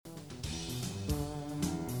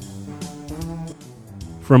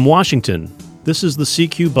From Washington, this is the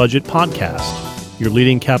CQ Budget Podcast, your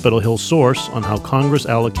leading Capitol Hill source on how Congress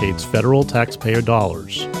allocates federal taxpayer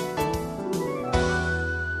dollars.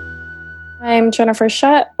 I'm Jennifer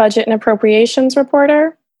Shutt, Budget and Appropriations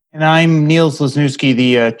reporter. And I'm Niels Lesniewski,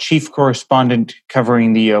 the chief correspondent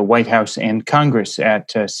covering the White House and Congress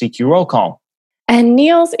at CQ Roll Call. And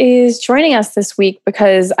Niels is joining us this week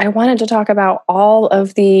because I wanted to talk about all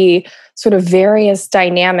of the sort of various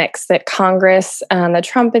dynamics that Congress and the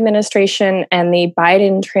Trump administration and the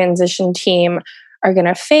Biden transition team are going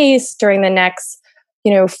to face during the next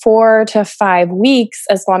 4 to 5 weeks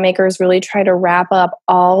as lawmakers really try to wrap up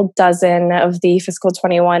all dozen of the fiscal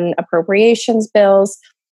 21 appropriations bills,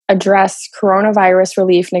 address coronavirus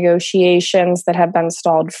relief negotiations that have been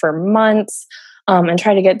stalled for months, and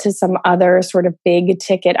try to get to some other sort of big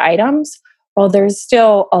ticket items. While there's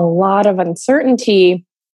still a lot of uncertainty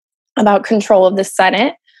about control of the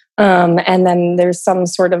Senate, and then there's some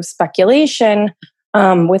sort of speculation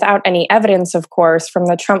without any evidence, of course, from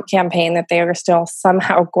the Trump campaign that they are still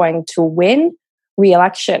somehow going to win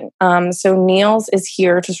re-election. So Niels is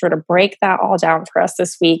here to sort of break that all down for us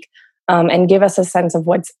this week and give us a sense of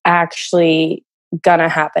what's actually going to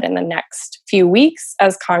happen in the next few weeks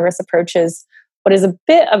as Congress approaches what is a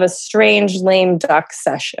bit of a strange lame duck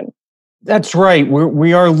session. That's right.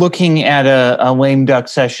 We are looking at a lame duck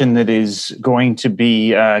session that is going to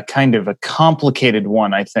be kind of a complicated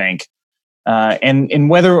one, I think. And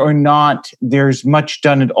whether or not there's much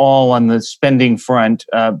done at all on the spending front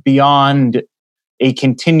beyond a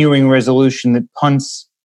continuing resolution that punts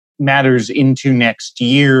matters into next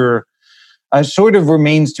year sort of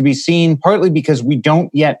remains to be seen, partly because we don't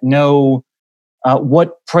yet know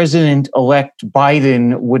what President-elect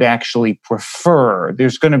Biden would actually prefer.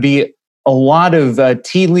 There's going to be a lot of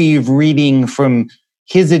tea leaf reading from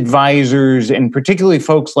his advisors, and particularly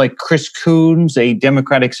folks like Chris Coons, a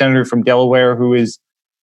Democratic senator from Delaware who is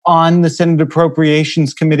on the Senate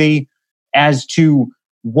Appropriations Committee, as to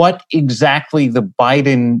what exactly the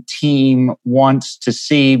Biden team wants to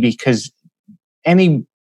see, because any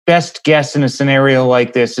best guess in a scenario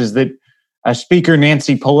like this is that Speaker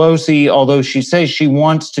Nancy Pelosi, although she says she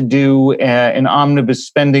wants to do an omnibus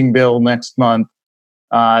spending bill next month,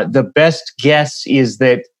 the best guess is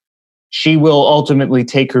that she will ultimately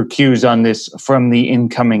take her cues on this from the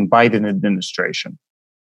incoming Biden administration.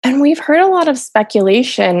 And we've heard a lot of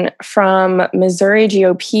speculation from Missouri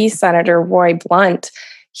GOP Senator Roy Blunt.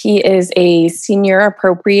 He is a senior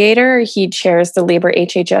appropriator. He chairs the Labor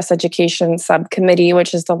HHS Education Subcommittee,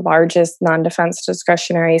 which is the largest non-defense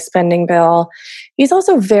discretionary spending bill. He's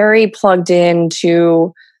also very plugged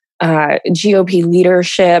into GOP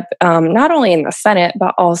leadership, not only in the Senate,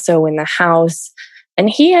 but also in the House. And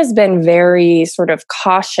he has been very sort of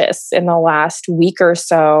cautious in the last week or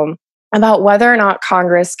so about whether or not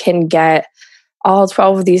Congress can get all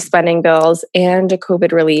 12 of these spending bills and a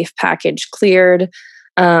COVID relief package cleared.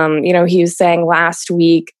 He was saying last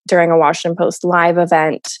week during a Washington Post live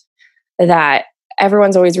event that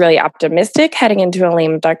everyone's always really optimistic heading into a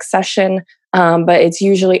lame duck session, but it's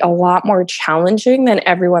usually a lot more challenging than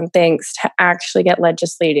everyone thinks to actually get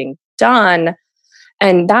legislating done.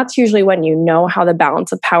 And that's usually when you know how the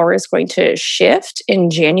balance of power is going to shift in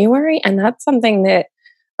January. And that's something that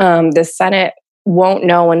the Senate won't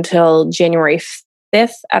know until January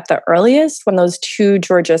 5th at the earliest, when those 2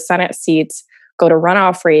 Georgia Senate seats go to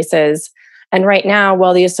runoff races. And right now,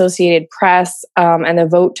 while the Associated Press and the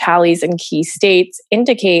vote tallies in key states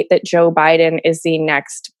indicate that Joe Biden is the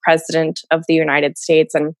next president of the United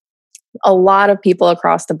States, and a lot of people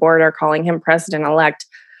across the board are calling him president-elect,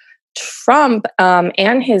 Trump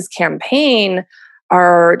and his campaign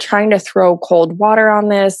are trying to throw cold water on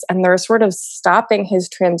this, and they're sort of stopping his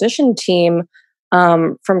transition team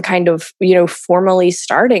from kind of, formally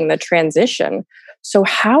starting the transition. So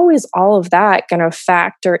how is all of that going to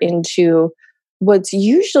factor into what's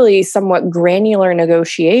usually somewhat granular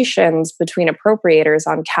negotiations between appropriators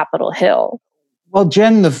on Capitol Hill? Well,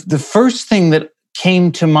 Jen, the first thing that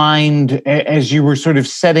came to mind as you were sort of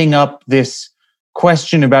setting up this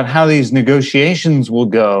question about how these negotiations will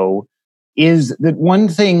go is that one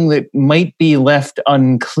thing that might be left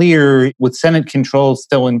unclear with Senate control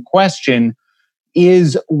still in question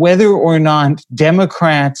is whether or not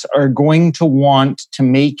Democrats are going to want to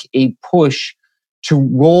make a push to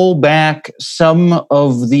roll back some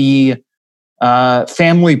of the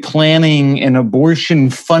family planning and abortion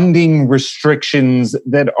funding restrictions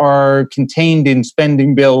that are contained in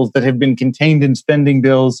spending bills, that have been contained in spending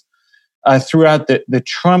bills throughout the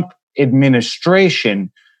Trump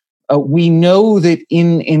administration. We know that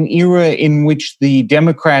in an era in which the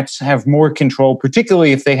Democrats have more control,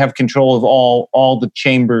 particularly if they have control of all the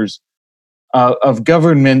chambers of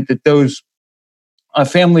government, that those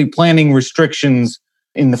family planning restrictions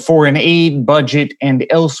in the foreign aid budget and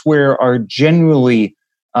elsewhere are generally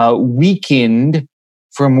weakened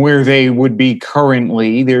from where they would be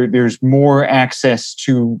currently. There's more access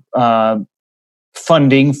to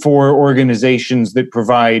funding for organizations that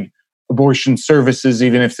provide abortion services,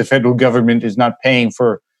 even if the federal government is not paying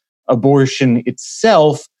for abortion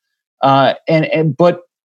itself. But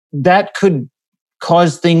that could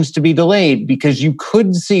cause things to be delayed, because you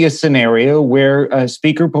could see a scenario where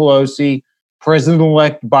Speaker Pelosi,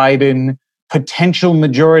 President-elect Biden, potential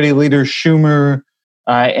Majority Leader Schumer,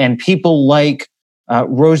 and people like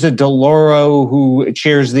Rosa DeLauro, who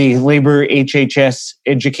chairs the Labor HHS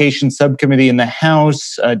Education Subcommittee in the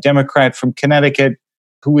House, a Democrat from Connecticut,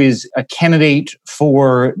 who is a candidate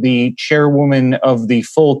for the chairwoman of the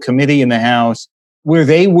full committee in the House, where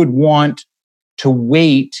they would want to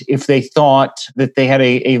wait if they thought that they had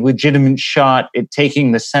a legitimate shot at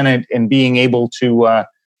taking the Senate and being able to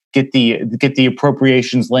get the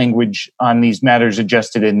appropriations language on these matters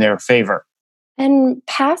adjusted in their favor. And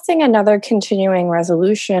passing another continuing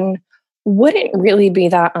resolution wouldn't really be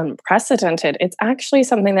that unprecedented. It's actually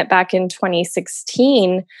something that back in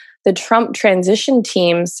 2016, the Trump transition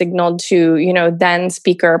team signaled to, then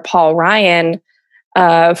Speaker Paul Ryan,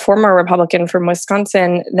 former Republican from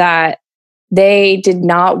Wisconsin, that they did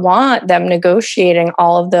not want them negotiating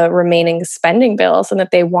all of the remaining spending bills, and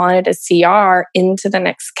that they wanted a CR into the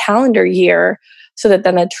next calendar year so that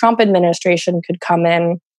then the Trump administration could come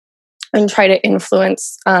in and try to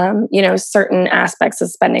influence, certain aspects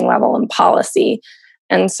of spending level and policy.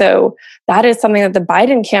 And so that is something that the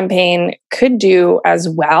Biden campaign could do as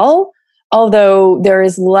well, although there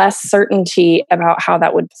is less certainty about how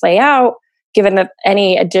that would play out, given that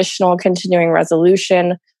any additional continuing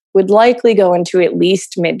resolution would likely go into at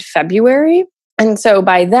least mid-February. And so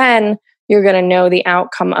by then, you're going to know the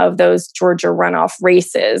outcome of those Georgia runoff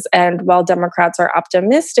races. And while Democrats are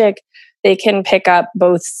optimistic, they can pick up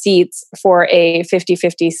both seats for a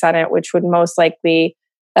 50-50 Senate, which would most likely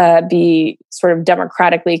be sort of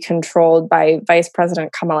democratically controlled by Vice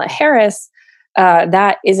President Kamala Harris.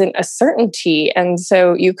 That isn't a certainty. And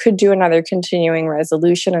so you could do another continuing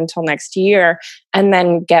resolution until next year and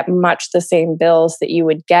then get much the same bills that you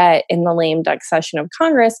would get in the lame duck session of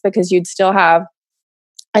Congress, because you'd still have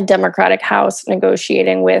a Democratic House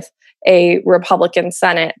negotiating with a Republican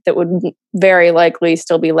Senate that would very likely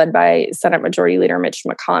still be led by Senate Majority Leader Mitch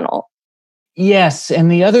McConnell. Yes,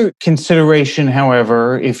 and the other consideration,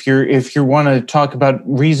 however, if you want to talk about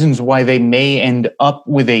reasons why they may end up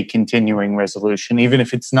with a continuing resolution, even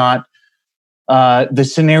if it's not the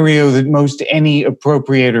scenario that most any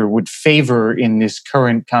appropriator would favor in this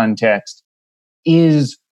current context,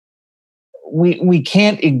 is we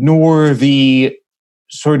can't ignore the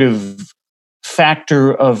sort of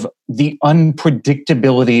factor of the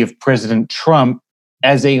unpredictability of President Trump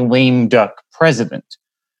as a lame duck president.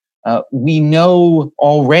 We know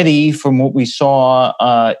already from what we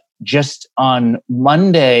saw just on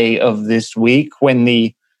Monday of this week, when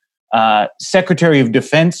the Secretary of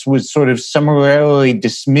Defense was sort of summarily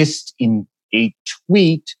dismissed in a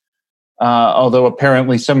tweet, although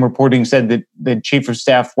apparently some reporting said that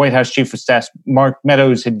the White House Chief of Staff Mark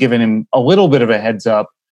Meadows had given him a little bit of a heads up.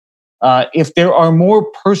 If there are more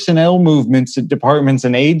personnel movements at departments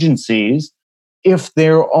and agencies, if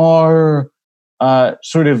there are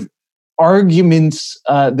sort of arguments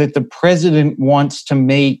that the president wants to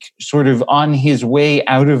make sort of on his way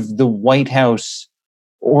out of the White House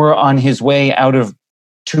or on his way out of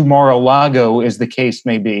to Mar-a-Lago, as the case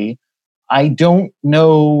may be, I don't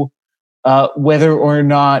know whether or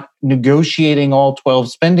not negotiating all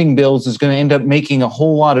 12 spending bills is going to end up making a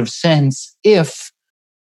whole lot of sense if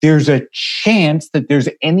there's a chance that there's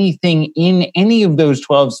anything in any of those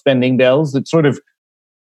 12 spending bills that sort of,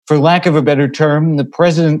 for lack of a better term, the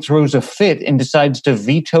president throws a fit and decides to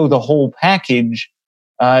veto the whole package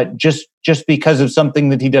just because of something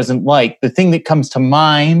that he doesn't like. The thing that comes to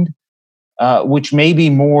mind, which may be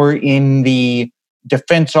more in the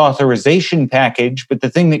defense authorization package, but the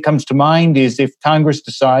thing that comes to mind is if Congress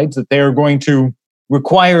decides that they are going to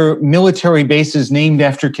require military bases named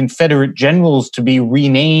after Confederate generals to be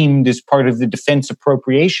renamed as part of the defense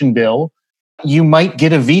appropriation bill, you might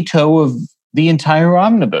get a veto of the entire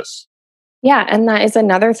omnibus. Yeah, and that is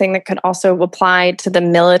another thing that could also apply to the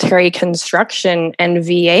military construction and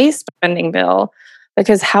VA spending bill,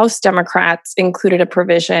 because House Democrats included a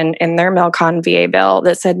provision in their Milcon VA bill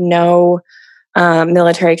that said no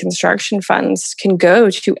military construction funds can go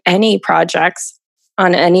to any projects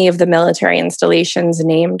on any of the military installations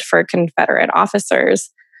named for Confederate officers.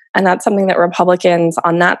 And that's something that Republicans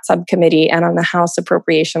on that subcommittee and on the House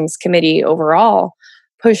Appropriations Committee overall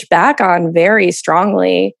push back on very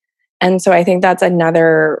strongly. And so I think that's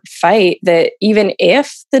another fight that even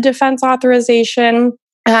if the Defense Authorization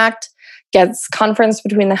Act gets conference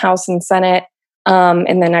between the House and Senate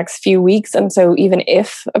in the next few weeks, and so even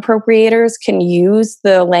if appropriators can use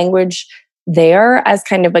the language there as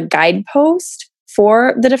kind of a guidepost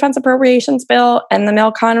for the Defense Appropriations Bill and the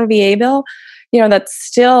Mel-Conner VA bill, that's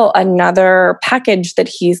still another package that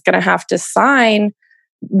he's going to have to sign,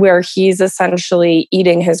 where he's essentially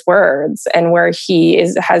eating his words and where he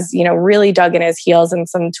has really dug in his heels in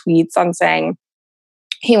some tweets on saying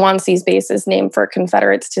he wants these bases named for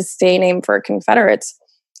Confederates to stay named for Confederates.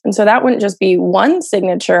 And so that wouldn't just be one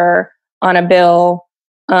signature on a bill,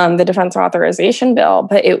 the Defense Authorization Bill,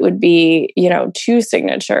 but it would be, two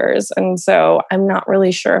signatures. And so I'm not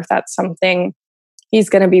really sure if that's something he's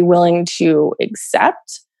going to be willing to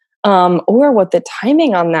accept, or what the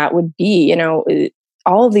timing on that would be.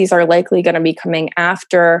 All of these are likely going to be coming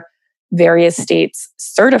after various states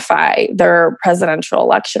certify their presidential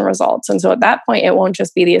election results. And so at that point, it won't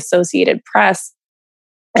just be the Associated Press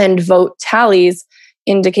and vote tallies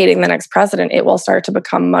indicating the next president. It will start to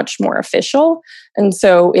become much more official. And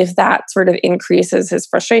so if that sort of increases his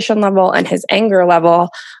frustration level and his anger level,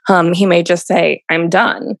 he may just say, I'm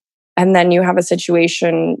done. And then you have a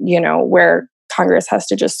situation, where Congress has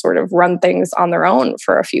to just sort of run things on their own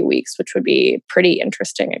for a few weeks, which would be a pretty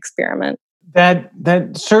interesting experiment. That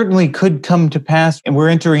certainly could come to pass. And we're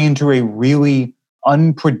entering into a really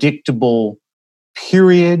unpredictable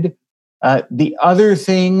period. The other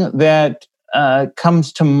thing that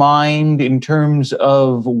comes to mind in terms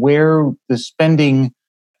of where the spending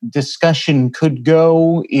discussion could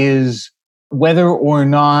go is whether or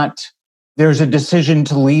not there's a decision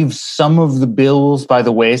to leave some of the bills by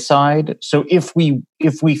the wayside. So if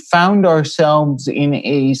we found ourselves in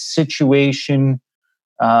a situation,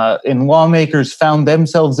 and lawmakers found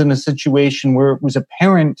themselves in a situation where it was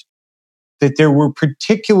apparent that there were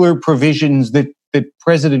particular provisions that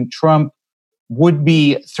President Trump would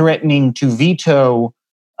be threatening to veto,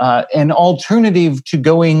 an alternative to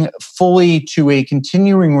going fully to a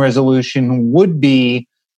continuing resolution would be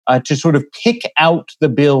to sort of pick out the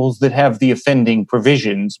bills that have the offending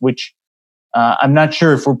provisions, which I'm not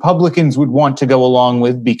sure if Republicans would want to go along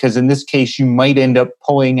with, because in this case, you might end up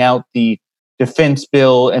pulling out the defense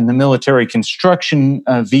bill and the military construction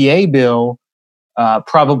VA bill,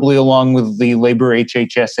 probably along with the labor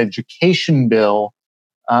HHS education bill.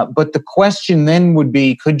 But the question then would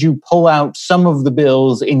be, could you pull out some of the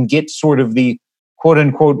bills and get sort of the quote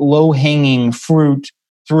unquote low-hanging fruit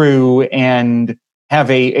through and have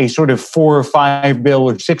a sort of 4 or 5 bill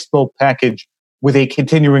or 6 bill package with a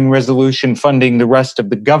continuing resolution funding the rest of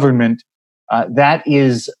the government? That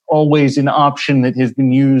is always an option that has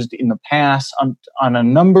been used in the past on a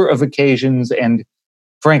number of occasions. And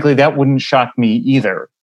frankly, that wouldn't shock me either.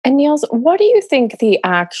 And Niels, what do you think the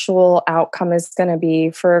actual outcome is going to be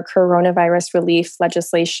for coronavirus relief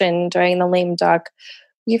legislation during the lame duck?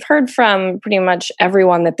 We've heard from pretty much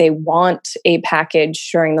everyone that they want a package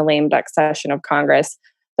during the lame duck session of Congress,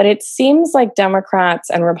 but it seems like Democrats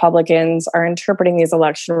and Republicans are interpreting these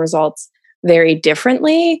election results very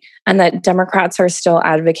differently, and that Democrats are still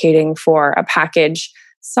advocating for a package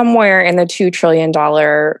somewhere in the $2 trillion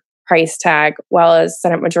price tag, while as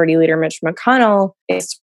Senate Majority Leader Mitch McConnell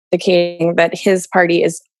is indicating that his party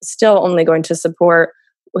is still only going to support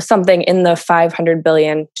something in the $500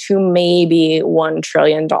 billion to maybe $1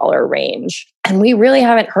 trillion range. And we really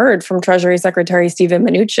haven't heard from Treasury Secretary Steven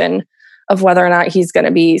Mnuchin of whether or not he's going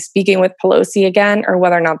to be speaking with Pelosi again, or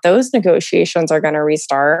whether or not those negotiations are going to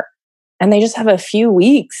restart. And they just have a few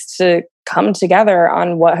weeks to come together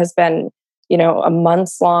on what has been, a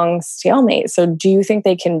months-long stalemate. So do you think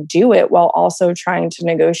they can do it while also trying to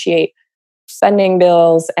negotiate spending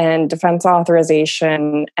bills and defense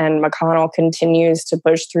authorization, and McConnell continues to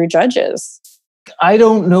push through judges? I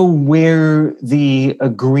don't know where the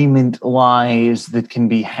agreement lies that can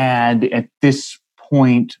be had at this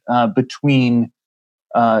point between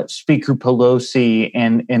Speaker Pelosi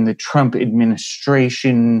and the Trump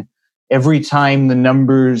administration. Every time the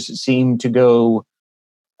numbers seem to go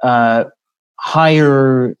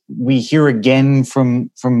higher, we hear again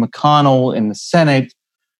from McConnell in the Senate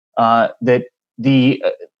that the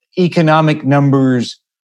economic numbers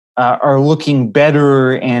are looking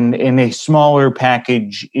better, and a smaller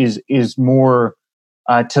package is more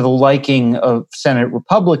to the liking of Senate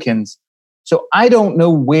Republicans. So I don't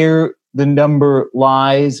know where the number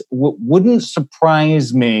lies. What wouldn't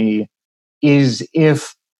surprise me is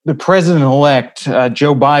if the president-elect,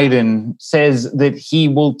 Joe Biden, says that he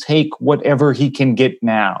will take whatever he can get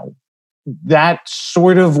now. That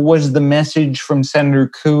sort of was the message from Senator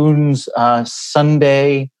Coons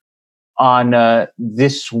Sunday on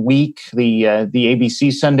This Week, the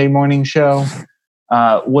ABC Sunday morning show,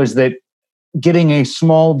 was that getting a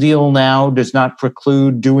small deal now does not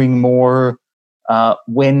preclude doing more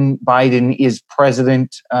when Biden is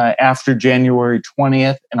president after January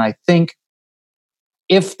 20th. And I think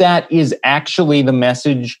if that is actually the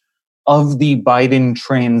message of the Biden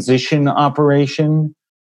transition operation,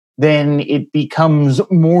 then it becomes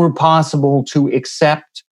more possible to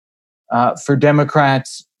accept for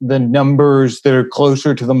Democrats the numbers that are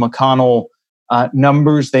closer to the McConnell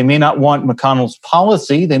numbers. They may not want McConnell's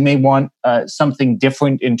policy. They may want something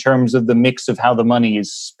different in terms of the mix of how the money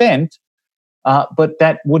is spent. But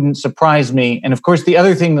that wouldn't surprise me. And of course, the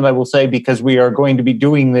other thing that I will say, because we are going to be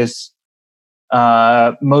doing this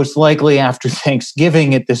most likely after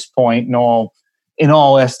Thanksgiving at this point, in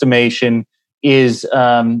all estimation, is,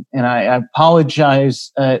 and I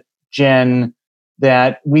apologize, Jen,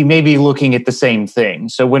 that we may be looking at the same thing.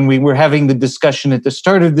 So when we were having the discussion at the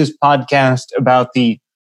start of this podcast about the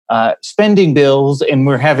spending bills, and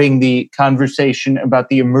we're having the conversation about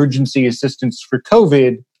the emergency assistance for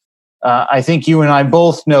COVID, I think you and I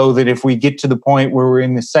both know that if we get to the point where we're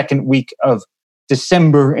in the second week of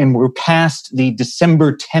December and we're past the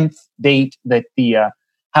December 10th date that the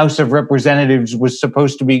House of Representatives was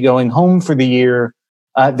supposed to be going home for the year,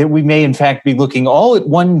 that we may in fact be looking all at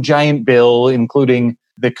one giant bill, including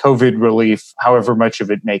the COVID relief, however much of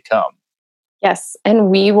it may come. Yes, and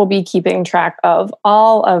we will be keeping track of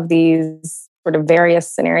all of these sort of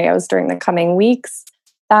various scenarios during the coming weeks.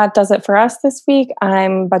 That does it for us this week.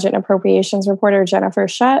 I'm Budget and Appropriations reporter Jennifer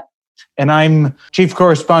Shutt. And I'm Chief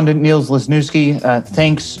Correspondent Niels Lesniewski.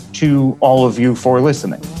 Thanks to all of you for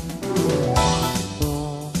listening.